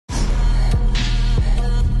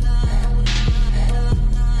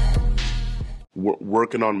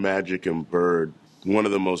working on Magic and Bird, one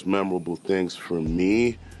of the most memorable things for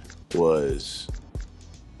me was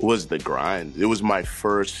the grind. It was my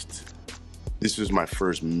first. This was my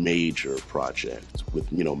first major project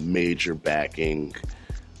with, major backing,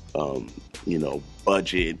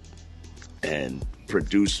 budget and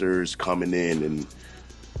producers coming in, and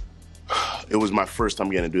it was my first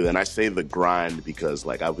time getting to do that. And I say the grind because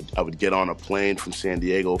I would get on a plane from San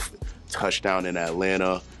Diego, touchdown in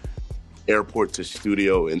Atlanta, airport to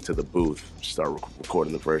studio, into the booth, start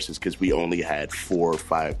recording the verses, because we only had 4 or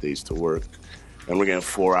 5 days to work, and we're getting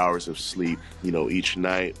 4 hours of sleep, each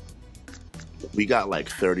night. We got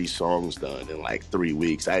 30 songs done in 3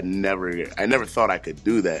 weeks. I never thought I could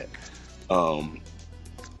do that.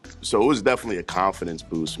 So it was definitely a confidence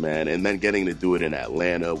boost, man. And then getting to do it in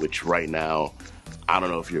Atlanta, which right now, I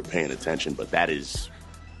don't know if you're paying attention, but that is,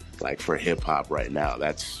 for hip hop right now,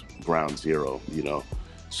 that's ground zero,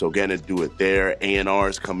 So getting to do it there,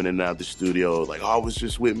 A&R's coming in and out the studio, I was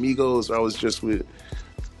just with Migos, I was just with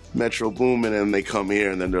Metro Boomin, and they come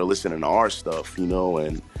here and then they're listening to our stuff,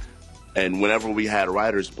 and whenever we had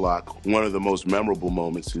writer's block, one of the most memorable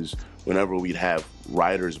moments is whenever we'd have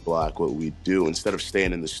writer's block, what we'd do, instead of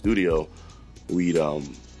staying in the studio, we'd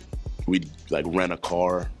rent a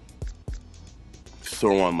car,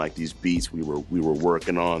 throw on these beats we were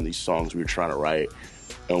working on, these songs we were trying to write,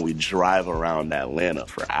 and we'd drive around Atlanta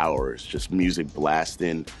for hours, just music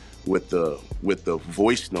blasting with the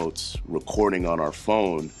voice notes recording on our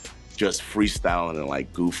phone, just freestyling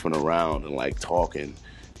and goofing around and talking.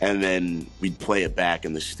 And then we'd play it back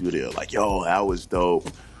in the studio, yo, that was dope.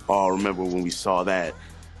 Oh, remember when we saw that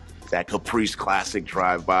Caprice classic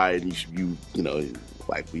drive by, and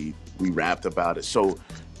we rapped about it. So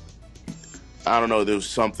I don't know, there was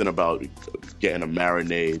something about getting a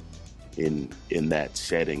marinade in that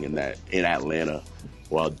setting, in Atlanta,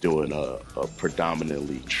 while doing a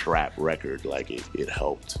predominantly trap record. It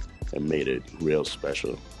helped and made it real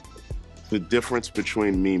special. The difference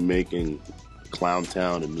between me making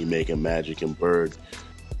Clowntown and me making Magic and Bird,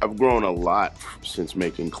 I've grown a lot since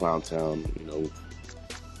making Clowntown,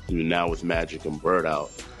 now with Magic and Bird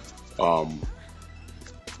out.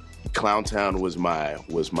 Clowntown was my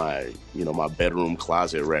my bedroom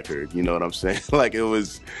closet record, you know what I'm saying?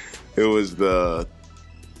 It was the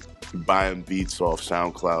buying beats off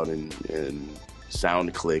SoundCloud and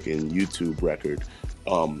SoundClick and YouTube record.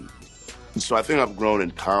 So I think I've grown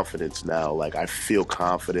in confidence now. I feel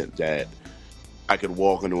confident that I could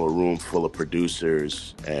walk into a room full of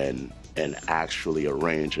producers and actually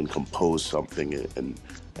arrange and compose something and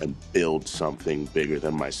build something bigger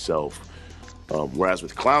than myself. Whereas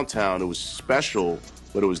with Clowntown, it was special,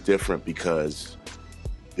 but it was different because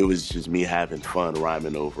it was just me having fun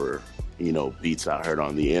rhyming over, beats I heard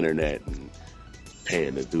on the internet and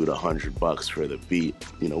paying the dude $100 for the beat,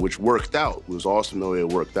 which worked out. It was awesome the way it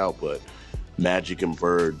worked out, but Magic and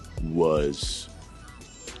Bird was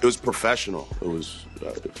professional. It was,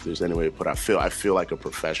 if there's any way to put it, I feel like a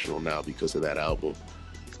professional now because of that album.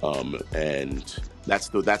 And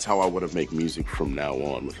that's how I want to make music from now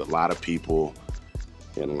on, with a lot of people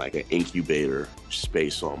in an incubator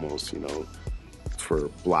space almost, for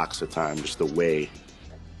blocks of time, just away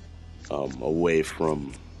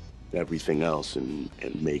from everything else and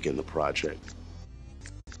making the project.